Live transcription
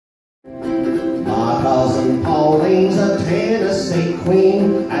My cousin Pauline's a Tennessee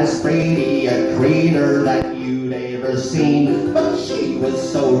queen, as pretty a creature that you'd ever seen. But she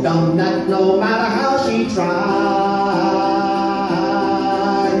was so dumb that no matter how she tried,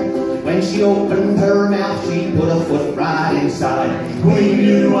 when she opened her mouth, she put a foot right inside. We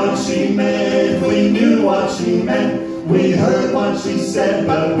knew what she meant, we knew what she meant. We heard what she said,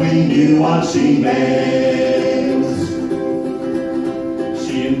 but we knew what she meant.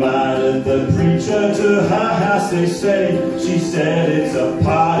 She invited the preacher to her house, they say. She said, it's a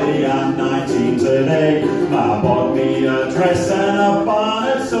party, I'm 19 today. Ma bought me a dress and a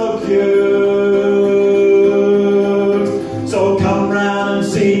bonnet so cute. So come round and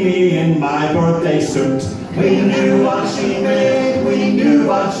see me in my birthday suit. We knew what she meant, we knew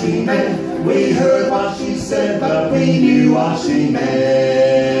what she meant. We heard what she said, but we knew what she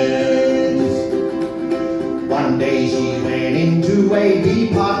meant. One day she went into a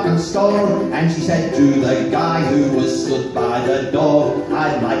department store, and she said to the guy who was stood by the door,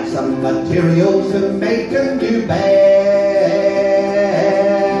 I'd like some material to make a new belt.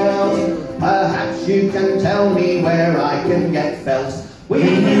 Perhaps you can tell me where I can get felt. We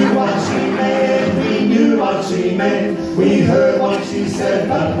knew what she meant, we knew what she meant. We heard what she said,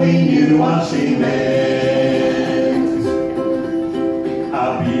 but we knew what she meant.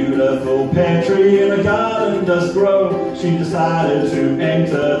 A beautiful pear tree in a garden does grow. She decided to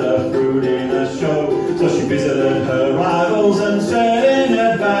enter the fruit in a show. So she visited her rivals and said in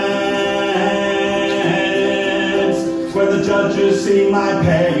advance, when the judges see my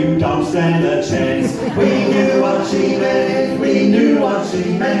pear, you don't stand a chance. We knew what she meant, we knew what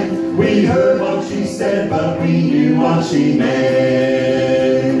she meant. We heard what she said, but we knew what she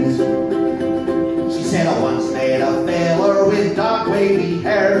meant. She said, I once met a feller with dark wavy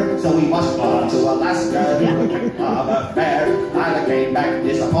hair, so we washed on to Alaska of a fair. I came back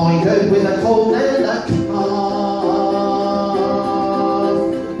disappointed with a cold and a cough.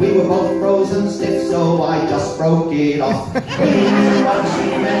 We were both frozen stiff, so I just broke it off. We knew what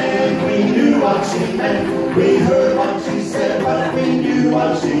she meant, we knew what she meant. We heard what she said, but we knew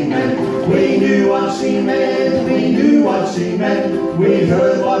what she meant. We knew what she meant, we knew what she meant. We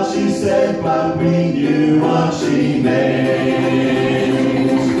heard what she said, but we knew what she meant.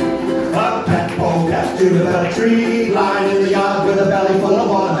 Up cat, polecat, juniper tree, lying in the yard with a belly full of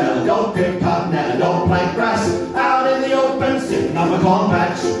watermelon. Don't pick cotton and don't plant grass, out in the open, sitting on the corn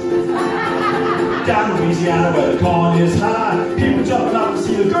patch. Down in Louisiana where the corn is high, people jumping up to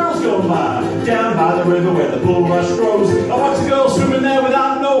see the girls go by. Down by the river where the bulrush grows, I watch the girls swimming there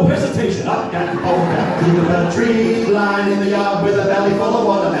without no hesitation. Up cat, polecat, juniper tree, lying in the yard with a belly full of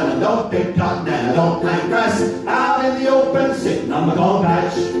watermelon. Don't pick cotton and don't plant grass, out in the open, sitting on the corn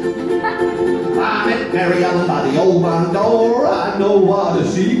patch. I met Mary Ellen by the old barn door. I know what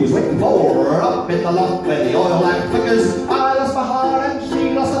she was waiting for. Up in the loft where the oil lamp flickers, I lost my heart and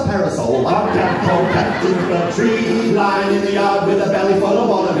she lost a parasol. Up cat, polecat, juniper tree, lying in the yard with a belly full of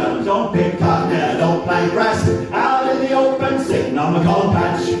watermelon. Don't pick cotton and don't plant grass, out in the open, sitting on the corn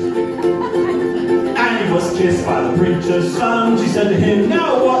patch. Annie was kissed by the preacher's son. She said to him,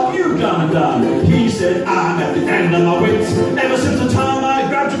 now what you done and done? He said, I'm at the end of my wits, ever since the time I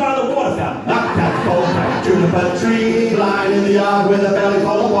grabbed you by the water fountain. Up cat, polecat, juniper tree, lying in the yard with a belly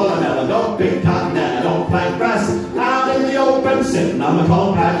full of watermelon. Don't pick cotton and don't plant grass, out in the open, sitting on the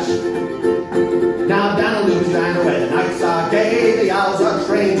corn patch. Now down in Louisiana where the nights are gay, the owls are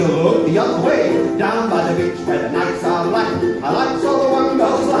trained to look the other way. Down by the beach where the nights are black, I like all the one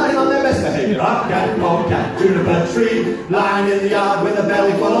girls lying on their best behavior. Up cat, polecat, juniper tree, lying in the yard with a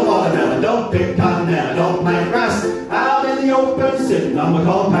belly full of watermelon. Don't pick cotton and don't plant grass, out in the open, sitting on the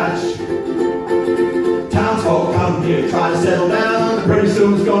corn patch. Townsfolk come here, try to settle down. Pretty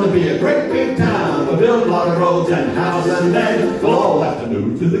soon it's going to be a great big town. We'll build a lot of roads and houses, and then we'll all have to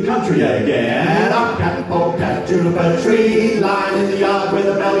move to the country again. Up cat, polecat, juniper tree, lying in the yard with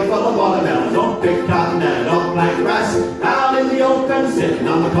a belly full of watermelon. Don't pick cotton and don't plant grass, out in the open, sitting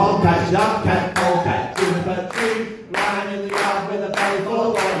on the corn patch. Up cat, polecat, juniper tree, lying in the yard with a belly full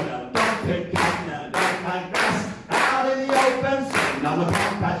of watermelon. Don't pick cotton and don't plant grass, out in the open, sitting on the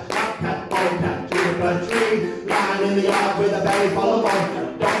corn patch. Up cat, polecat, juniper tree, lying in the yard with a belly full of